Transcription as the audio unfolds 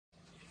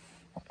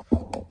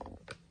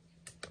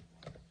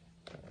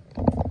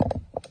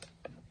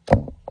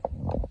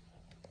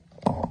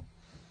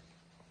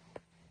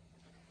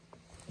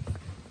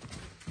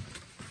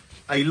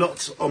A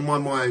lot on my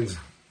mind.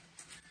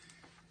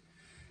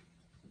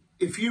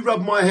 If you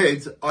rub my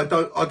head, I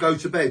go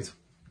to bed.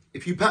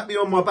 If you pat me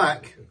on my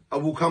back, I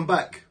will come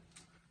back.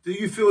 Do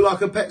you feel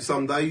like a pet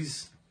some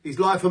days? Is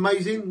life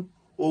amazing?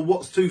 Or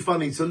what's too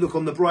funny to look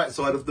on the bright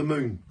side of the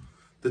moon?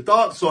 The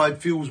dark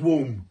side feels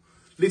warm,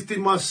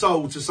 lifting my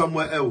soul to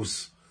somewhere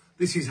else.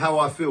 This is how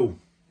I feel.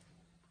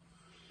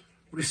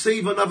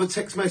 Receive another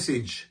text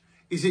message.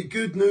 Is it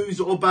good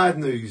news or bad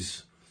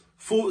news?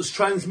 Thoughts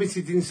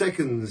transmitted in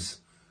seconds.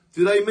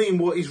 Do they mean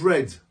what is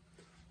read?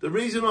 The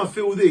reason I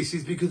feel this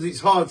is because it's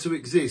hard to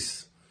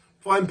exist.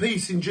 Find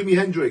peace in Jimi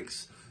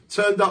Hendrix.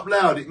 Turned up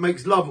loud, it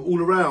makes love all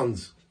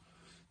around.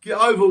 Get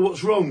over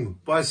what's wrong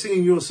by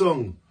singing your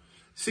song.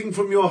 Sing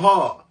from your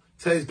heart,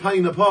 tears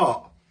pain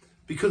apart,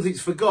 because it's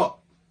forgot.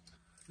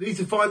 Need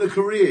to find a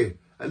career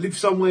and live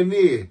somewhere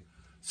near.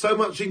 So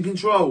much in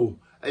control,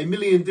 a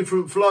million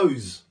different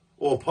flows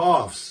or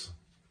paths.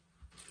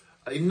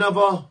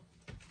 Another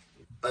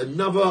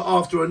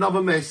after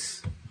another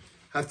mess.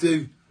 Have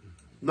to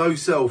know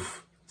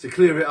self to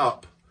clear it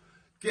up.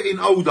 Getting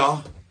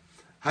older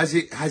has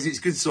its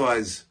good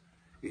sides.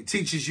 It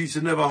teaches you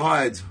to never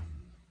hide.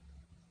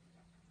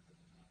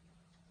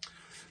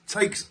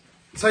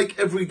 Take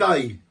every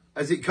day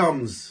as it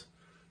comes.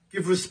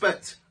 Give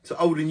respect to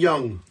old and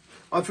young.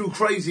 I feel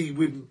crazy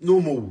with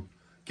normal.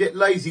 Get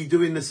lazy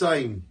doing the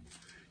same.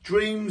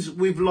 Dreams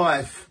with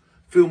life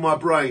fill my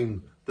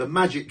brain. The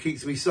magic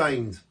keeps me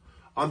sane.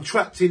 I'm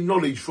trapped in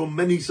knowledge from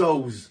many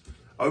souls.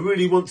 I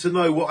really want to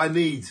know what I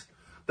need.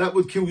 That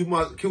would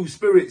kill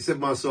spirit, said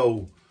my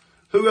soul.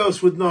 Who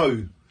else would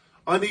know?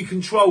 I need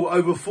control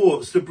over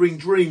thoughts to bring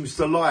dreams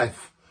to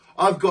life.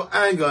 I've got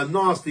anger and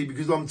nasty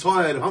because I'm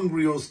tired,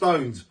 hungry or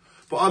stoned.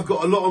 But I've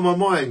got a lot on my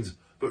mind.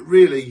 But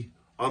really,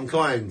 I'm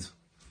kind.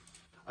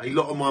 A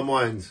lot on my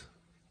mind.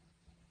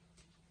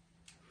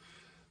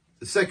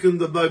 The 2nd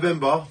of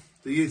November,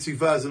 the year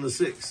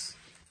 2006.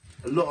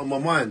 A lot on my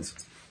mind.